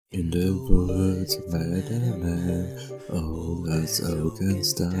In the woods met a man, old as oak and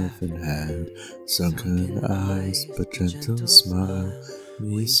staff in hand, sunken eyes but gentle smile.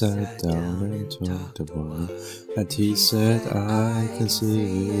 We sat down and talked a while, and he said, I can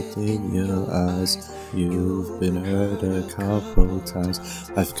see it in your eyes. You've been hurt a couple times.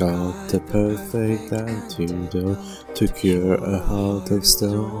 I've got the perfect antidote to cure a heart of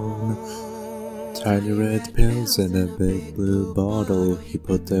stone. Tiny red pills in a big blue bottle, he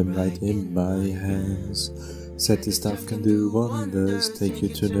put them right in my hands. Said this stuff can do wonders, take you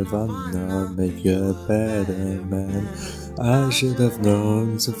to Nirvana, make you a better man. I should have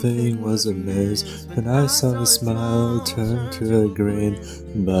known something was amiss when I saw his smile turn to a grin.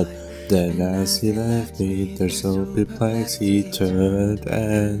 But then as he left me there so perplexed, he turned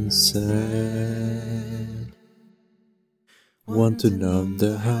and said, want to numb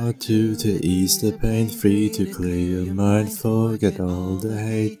the heart, to ease the pain, free to clear your mind, forget all the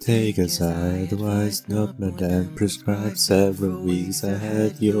hate, take a side advice, not madame prescribed, several weeks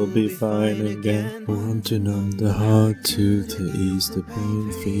ahead, you'll be fine again. Want to numb the heart, to ease the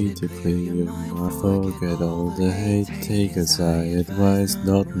pain, free to clear your mind, forget all the hate, take a side advice,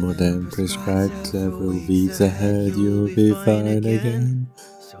 not more than prescribed, several weeks ahead, you'll be fine again.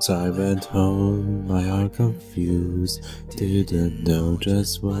 So I went home, my heart confused, didn't know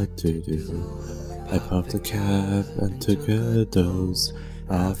just what to do. I popped a cap and took a dose.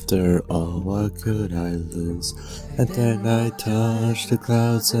 After all, what could I lose? And then I touched the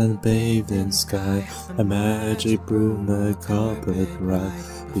clouds and bathed in sky, a magic broom, a carpet ride.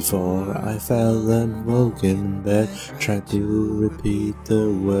 Before I fell and woke in bed, tried to repeat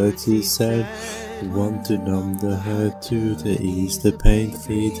the words he said. Want to numb the hurt, to ease the pain,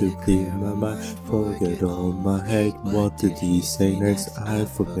 free to clear my mind, forget all my hate. What did he say next? I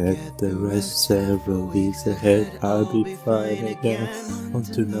forget the rest. Several weeks ahead, I'll be fine again.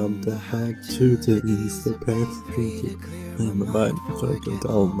 Want to numb the hurt, to ease the pain, free to clear my mind, forget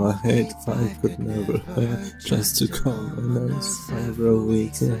all my hate. Fight could never hurt, just to calm my nerves. Several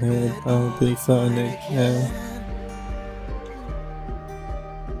weeks ahead, I'll be fine again.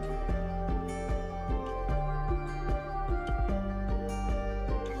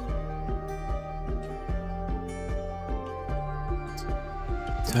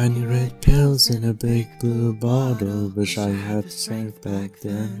 Tiny red pills in a big blue bottle, wish I had saved back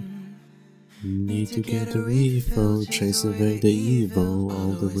then. Need to get a refill, chase away the evil,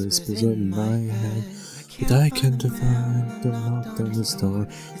 all the whispers in my head. But I can't find the knock on the door,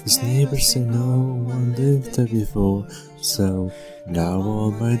 his neighbors say no one lived there before. So now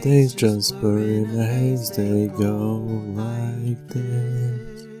all my days just blur in a haze, they go like this.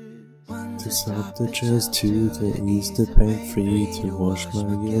 To stop the chills, to ease the pain, free to wash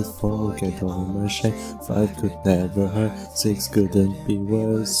my guilt, forget all my shame. 5 could never hurt, 6 couldn't be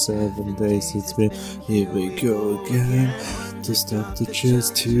worse, 7 days it's been, here we go again. To stop the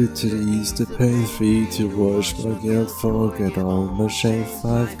chills, to ease the pain, free to wash my guilt, forget all my shame.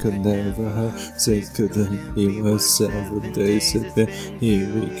 5 could never hurt, 6 couldn't be worse, 7 days it's been, here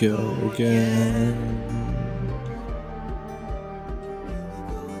we go again.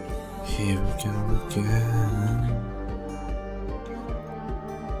 Here we go again.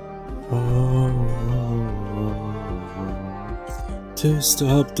 To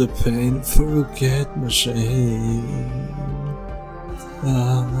stop the pain, forget my shame.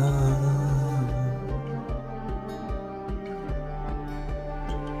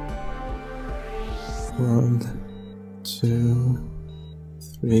 1, 2,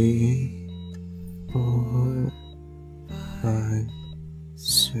 3, 4, 5,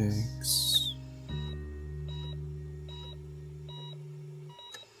 6.